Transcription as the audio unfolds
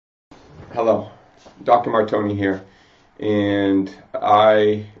Hello, Dr. Martoni here, and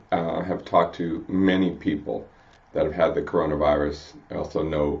I have talked to many people that have had the coronavirus. I also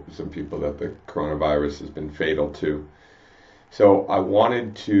know some people that the coronavirus has been fatal to. So I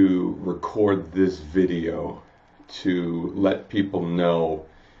wanted to record this video to let people know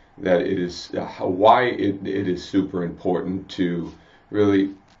that it is why it is super important to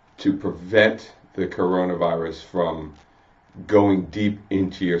really to prevent the coronavirus from going deep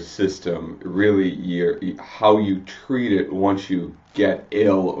into your system. Really, how you treat it once you get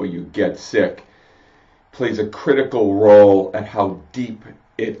ill or you get sick plays a critical role at how deep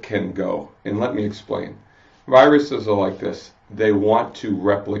it can go. And let me explain. Viruses are like this. They want to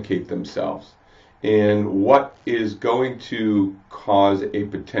replicate themselves. And what is going to cause a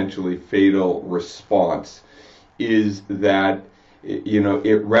potentially fatal response is that it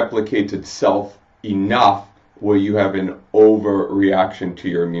replicates itself enough where you have an overreaction to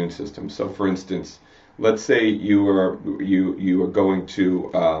your immune system. So, for instance, let's say you are going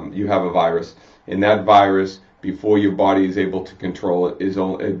to you have a virus, and that virus, before your body is able to control it,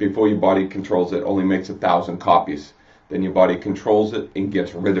 before your body controls it, only makes 1,000 copies. Then your body controls it and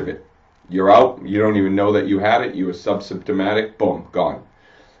gets rid of it. You're out. You don't even know that you had it. You were subsymptomatic. Boom, gone.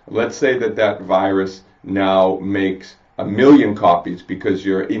 Let's say that virus now makes 1,000,000 copies because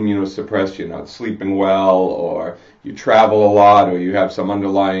you're immunosuppressed, you're not sleeping well, or you travel a lot, or you have some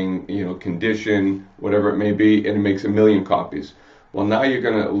underlying condition, whatever it may be, and it makes 1,000,000 copies. Well, now you're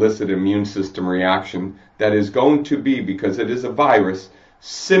going to elicit an immune system reaction that is going to be, because it is a virus,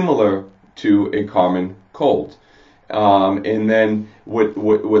 similar to a common cold. And then where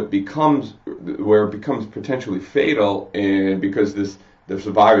it becomes potentially fatal, and because this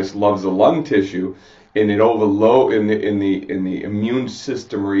virus loves the lung tissue, and it overload in the immune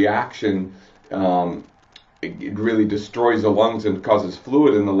system reaction, it really destroys the lungs and causes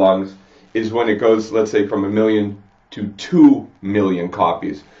fluid in the lungs, is when it goes, let's say, from 1,000,000 to 2,000,000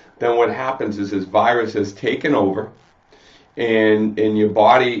 copies. Then what happens is this virus has taken over, and your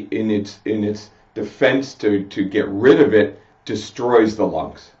body, in its defense to get rid of it, destroys the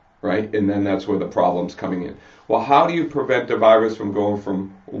lungs, right? And then that's where the problem's coming in. Well, how do you prevent a virus from going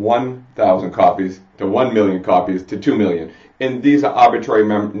from 1,000 copies to 1,000,000 copies to 2,000,000? And these are arbitrary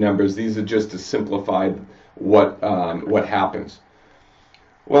numbers. These are just to simplify what happens.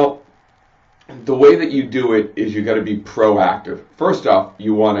 Well, the way that you do it is you got to be proactive. First off,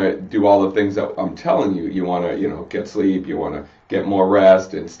 you want to do all the things that I'm telling you. You want to, get sleep. You want to get more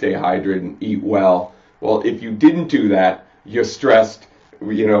rest and stay hydrated and eat well. Well, if you didn't do that, you're stressed.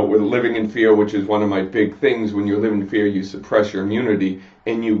 With living in fear, which is one of my big things. When you live in fear, you suppress your immunity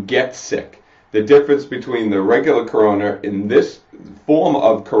and you get sick. The difference between the regular corona and this form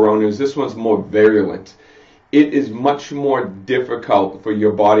of corona is this one's more virulent. It is much more difficult for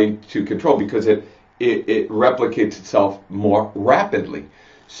your body to control because it replicates itself more rapidly.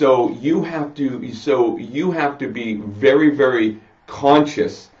 So you have to be very, very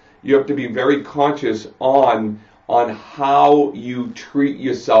conscious. You have to be very conscious on how you treat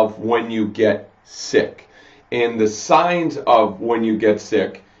yourself when you get sick. And the signs of when you get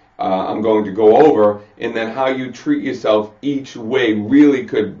sick, I'm going to go over, and then how you treat yourself each way really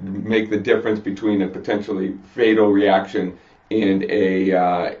could make the difference between a potentially fatal reaction and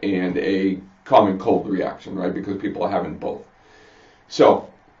a common cold reaction, right? Because people are having both. So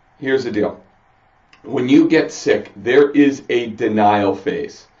here's the deal. When you get sick, there is a denial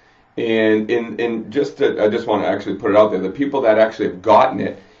phase. And I just want to actually put it out there. The people that actually have gotten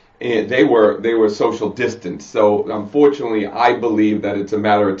it, they were social distance. So unfortunately, I believe that it's a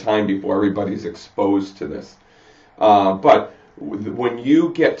matter of time before everybody's exposed to this. But when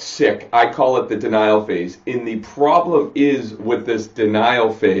you get sick, I call it the denial phase. And the problem is with this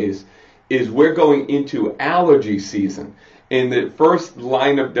denial phase is we're going into allergy season. And the first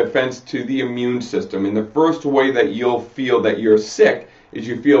line of defense to the immune system, and the first way that you'll feel that you're sick, is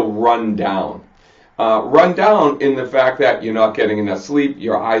you feel run down. Run down in the fact that you're not getting enough sleep,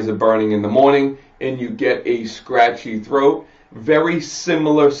 your eyes are burning in the morning, and you get a scratchy throat. Very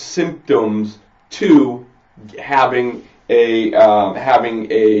similar symptoms to having an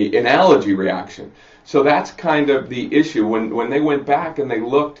allergy reaction. So that's kind of the issue. When they went back and they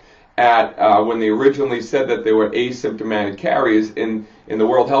looked at when they originally said that they were asymptomatic carriers, in the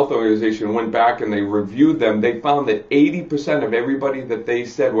World Health Organization went back and they reviewed them, they found that 80% of everybody that they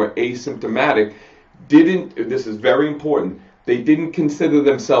said were asymptomatic this is very important, they didn't consider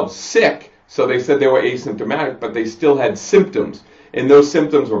themselves sick, so they said they were asymptomatic, but they still had symptoms. And those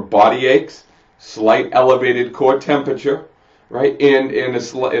symptoms were body aches, slight elevated core temperature, right, and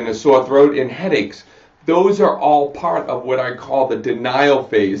a sore throat and headaches. those are all part of what I call the denial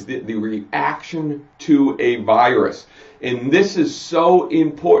phase, the reaction to a virus. And this is so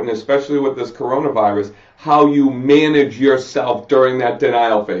important, especially with this coronavirus, how you manage yourself during that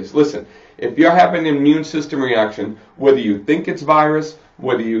denial phase. Listen, if you're having an immune system reaction, whether you think it's virus,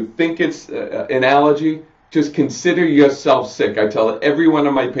 whether you think it's an allergy, just consider yourself sick. I tell every one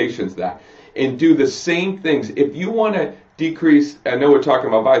of my patients that. And do the same things. If you want to decrease, I know we're talking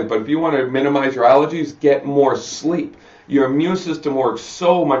about virus, but if you want to minimize your allergies, get more sleep. Your immune system works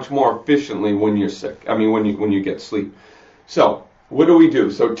so much more efficiently when you're sick. I mean, when you get sleep. So what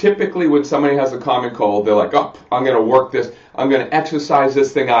do? So typically when somebody has a common cold, they're like, oh, I'm going to work this. I'm going to exercise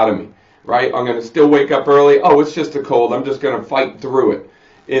this thing out of me, right? I'm going to still wake up early. Oh, it's just a cold. I'm just going to fight through it.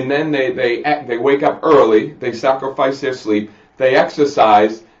 And then they wake up early. They sacrifice their sleep. They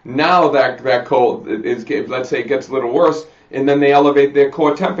exercise. Now that cold is, let's say, it gets a little worse, and then they elevate their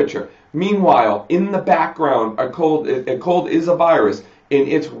core temperature. Meanwhile, in the background, a cold is a virus, and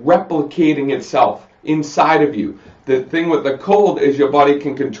it's replicating itself inside of you. The thing with the cold is your body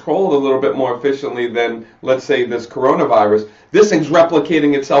can control it a little bit more efficiently than, let's say, this coronavirus. This thing's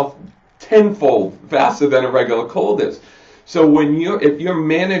replicating itself tenfold faster than a regular cold is. So if you're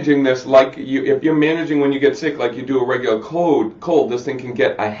managing this if you're managing when you get sick like you do a regular cold, this thing can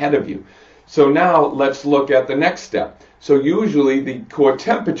get ahead of you. So now let's look at the next step. So usually the core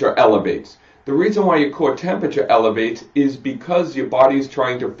temperature elevates. The reason why your core temperature elevates is because your body is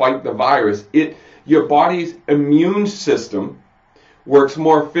trying to fight the virus. Your body's immune system works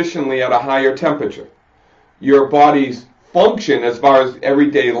more efficiently at a higher temperature. Your body's function as far as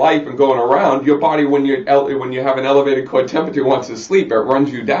everyday life and going around, your body when you have an elevated core temperature wants to sleep, it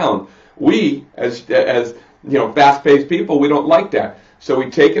runs you down. We as fast-paced people, we don't like that. So we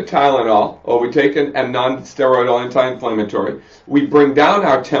take a Tylenol or we take a non-steroidal anti-inflammatory. We bring down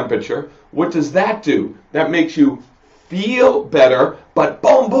our temperature. What does that do? That makes you feel better, but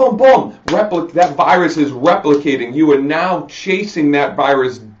boom, boom, boom. That virus is replicating. You are now chasing that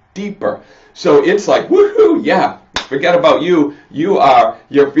virus deeper. So it's like, woohoo, yeah. Forget about you.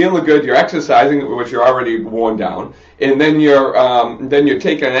 You're feeling good. You're exercising, which you're already worn down, and then you're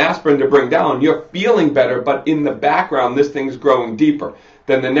taking an aspirin to bring down. You're feeling better, but in the background, this thing's growing deeper.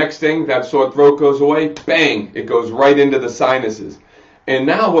 Then the next thing, that sore throat goes away. Bang! It goes right into the sinuses. And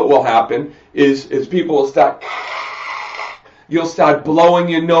now what will happen is people will start. You'll start blowing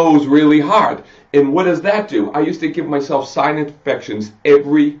your nose really hard. And what does that do? I used to give myself sinus infections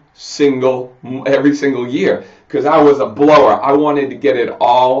every single year because I was a blower. I wanted to get it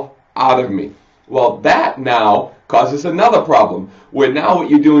all out of me. Well, that now causes another problem where now what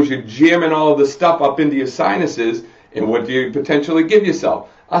you're doing is you're jamming all of the stuff up into your sinuses, and what do you potentially give yourself?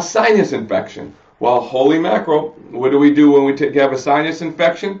 A sinus infection. Well, holy mackerel, what do we do when we have a sinus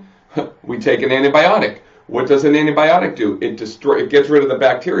infection? We take an antibiotic. What does an antibiotic do? It gets rid of the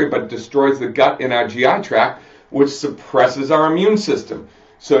bacteria, but it destroys the gut in our GI tract, which suppresses our immune system.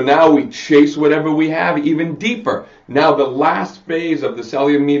 So now we chase whatever we have even deeper. Now the last phase of the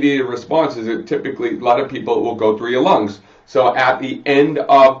cellular-mediated response is typically, a lot of people will go through your lungs. So at the end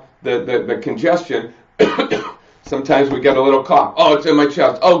of the congestion, sometimes we get a little cough. Oh, it's in my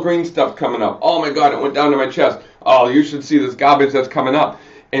chest. Oh, green stuff's coming up. Oh my God, it went down to my chest. Oh, you should see this garbage that's coming up.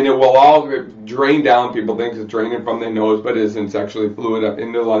 And it will all drain down. People think it's draining from their nose, but it isn't. It's actually fluid up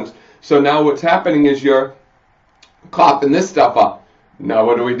in the lungs. So now what's happening is you're coughing this stuff up. Now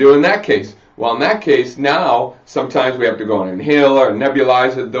what do we do in that case? Well, in that case, now sometimes we have to go on an inhaler, a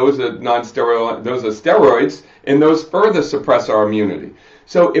nebulizer. Those are non-steroidal. Those are steroids, and those further suppress our immunity.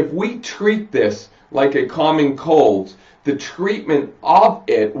 So if we treat this like a common cold, the treatment of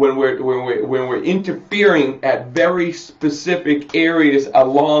it when we're interfering at very specific areas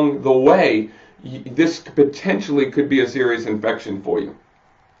along the way, this potentially could be a serious infection for you.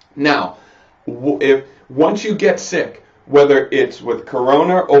 Now, if once you get sick, whether it's with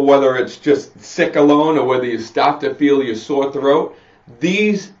corona or whether it's just sick alone or whether you start to feel your sore throat,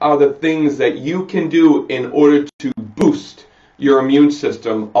 these are the things that you can do in order to boost your immune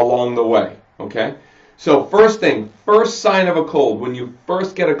system along the way, okay? So first sign of a cold, when you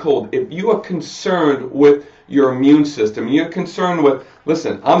first get a cold, if you are concerned with your immune system, you're concerned with,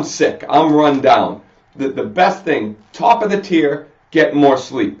 listen, I'm sick, I'm run down, the best thing, top of the tier, get more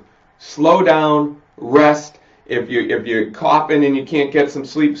sleep. Slow down, rest. If you're coughing and you can't get some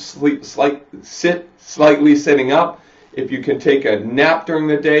sleep, sit slightly sitting up. If you can take a nap during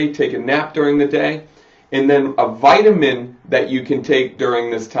the day, take a nap during the day. And then a vitamin that you can take during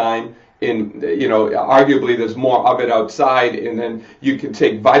this time, arguably there's more of it outside, and then you can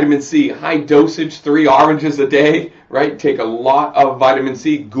take vitamin C, high dosage, 3 oranges a day, right? Take a lot of vitamin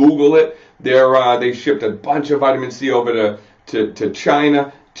C, Google it. They shipped a bunch of vitamin C over to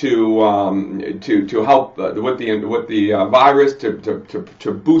China to help with the virus,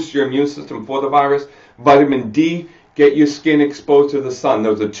 to boost your immune system for the virus. Vitamin D, get your skin exposed to the sun.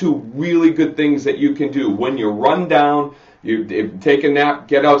 Those are two really good things that you can do when you're run down. You take a nap,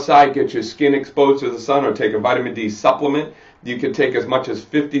 get outside, get your skin exposed to the sun, or take a vitamin D supplement. You can take as much as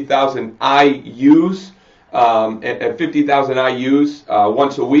 50,000 IUs, at 50,000 IUs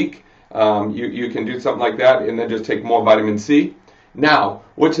once a week. You can do something like that, and then just take more vitamin C. Now,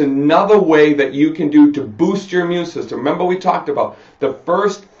 what's another way that you can do to boost your immune system? Remember, we talked about the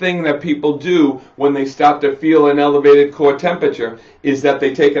first thing that people do when they start to feel an elevated core temperature is that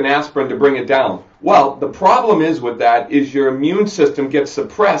they take an aspirin to bring it down. Well, the problem is with that is your immune system gets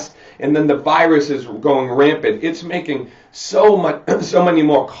suppressed, and then the virus is going rampant. It's making so many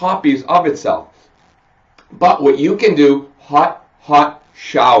more copies of itself. But what you can do, hot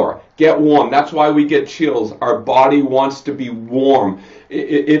shower. Get warm. That's why we get chills. Our body wants to be warm.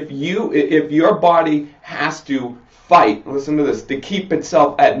 If your body has to fight, listen to this, to keep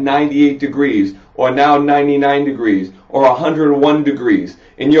itself at 98 degrees, or now 99 degrees, or 101 degrees,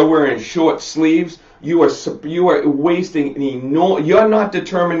 and you're wearing short sleeves, you are wasting an enormous, you're not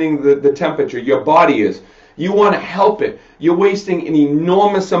determining the temperature, your body is. You want to help it. You're wasting an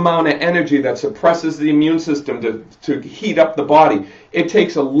enormous amount of energy that suppresses the immune system to heat up the body. It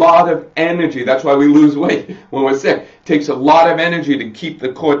takes a lot of energy. That's why we lose weight when we're sick. It takes a lot of energy to keep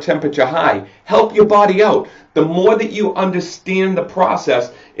the core temperature high. Help your body out. The more that you understand the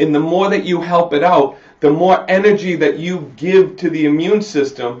process and the more that you help it out, the more energy that you give to the immune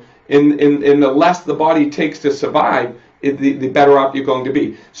system and the less the body takes to survive, the better off you're going to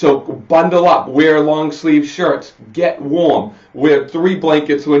be. So bundle up, wear long sleeve shirts, get warm, wear 3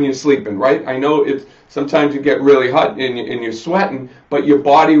 blankets when you're sleeping, right? I know sometimes you get really hot and you're sweating, but your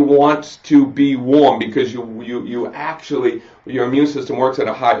body wants to be warm because you actually, your immune system works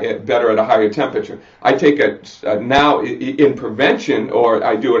better at a higher temperature. I take now in prevention, or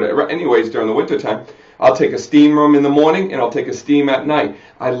I do it anyways during the wintertime, I'll take a steam room in the morning and I'll take a steam at night.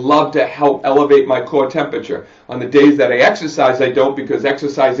 I love to help elevate my core temperature. On the days that I exercise, I don't, because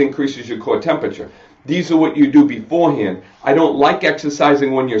exercise increases your core temperature. These are what you do beforehand. I don't like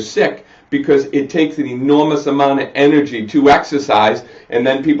exercising when you're sick because it takes an enormous amount of energy to exercise, and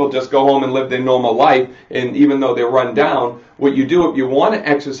then people just go home and live their normal life, and even though they're run down, what you do if you want to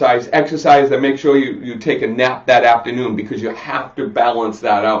exercise and make sure you take a nap that afternoon, because you have to balance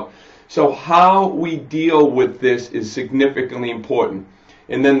that out. So how we deal with this is significantly important.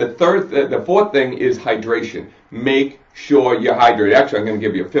 And then the fourth thing is hydration. Make sure you're hydrated. Actually, I'm going to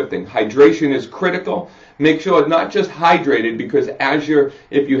give you a fifth thing. Hydration is critical. Make sure it's not just hydrated, because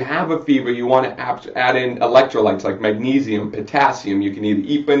if you have a fever, you want to add in electrolytes like magnesium, potassium. You can either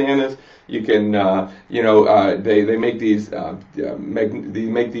eat bananas. You can, they make these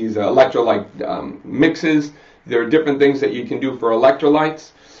electrolyte mixes. There are different things that you can do for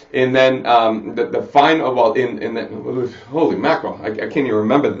electrolytes. And then holy mackerel, I can't even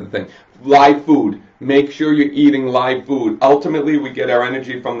remember the thing. Live food. Make sure you're eating live food. Ultimately, we get our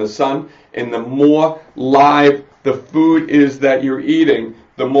energy from the sun, and the more live the food is that you're eating,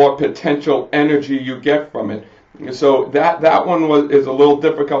 the more potential energy you get from it. So that one is a little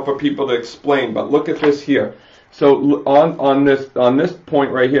difficult for people to explain, but look at this here. So on this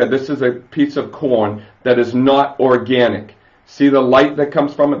point right here, this is a piece of corn that is not organic. See the light that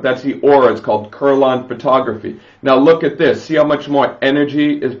comes from it? That's the aura. It's called Kerlan photography. Now look at this. See how much more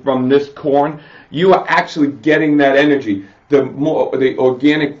energy is from this corn? You are actually getting that energy. The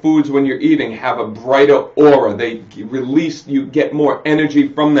organic foods when you're eating have a brighter aura. You get more energy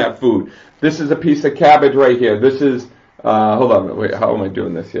from that food. This is a piece of cabbage right here. This is, hold on, wait, how am I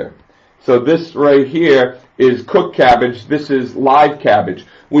doing this here? So this right here is cooked cabbage. This is live cabbage.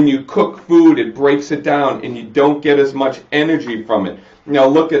 When you cook food, it breaks it down and you don't get as much energy from it. Now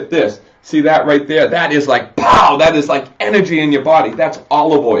look at this. See that right there? That is like, pow! That is like energy in your body. That's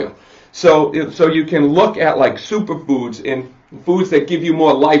olive oil. So you can look at like superfoods and foods that give you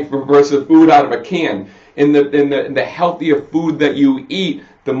more life versus food out of a can. In the healthier food that you eat,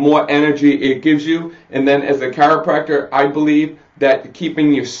 the more energy it gives you. And then as a chiropractor, I believe that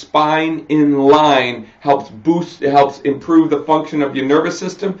keeping your spine in line helps improve the function of your nervous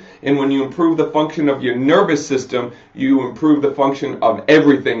system. And when you improve the function of your nervous system, you improve the function of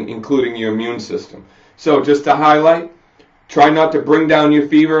everything, including your immune system. So just to highlight, try not to bring down your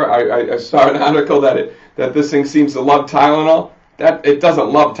fever. I saw an article that this thing seems to love Tylenol. That it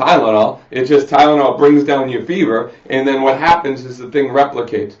doesn't love Tylenol. It's just Tylenol brings down your fever, and then what happens is the thing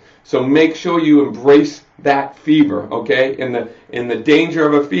replicates. So make sure you embrace that fever, okay? And the danger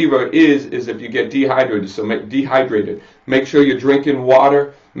of a fever is if you get dehydrated. So make sure you're drinking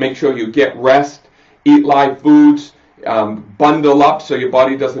water, make sure you get rest, eat live foods, bundle up so your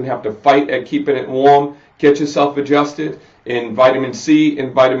body doesn't have to fight at keeping it warm, get yourself adjusted. In vitamin C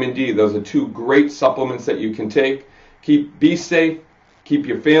and vitamin D, those are two great supplements that you can take. Be safe, keep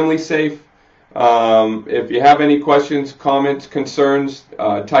your family safe. If you have any questions, comments, concerns,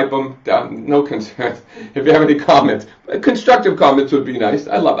 type them down. No concerns. If you have any comments, constructive comments would be nice.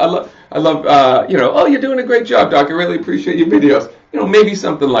 I love, oh, you're doing a great job, Doc. I really appreciate your videos. Maybe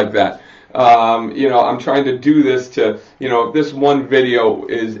something like that. I'm trying to do this to, if this one video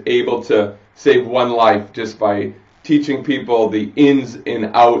is able to save one life just by teaching people the ins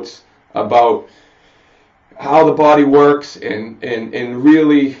and outs about how the body works and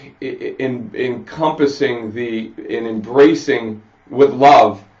really encompassing and embracing with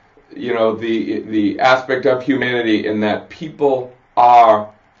love, the aspect of humanity, in that people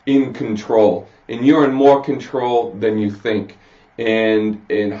are in control, and you're in more control than you think.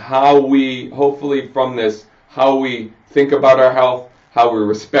 And how we, hopefully from this, how we think about our health, how we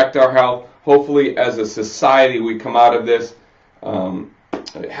respect our health, hopefully as a society we come out of this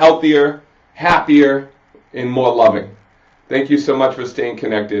healthier, happier, and more loving. Thank you so much for staying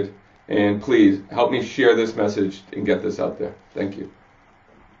connected, and please help me share this message and get this out there. Thank you.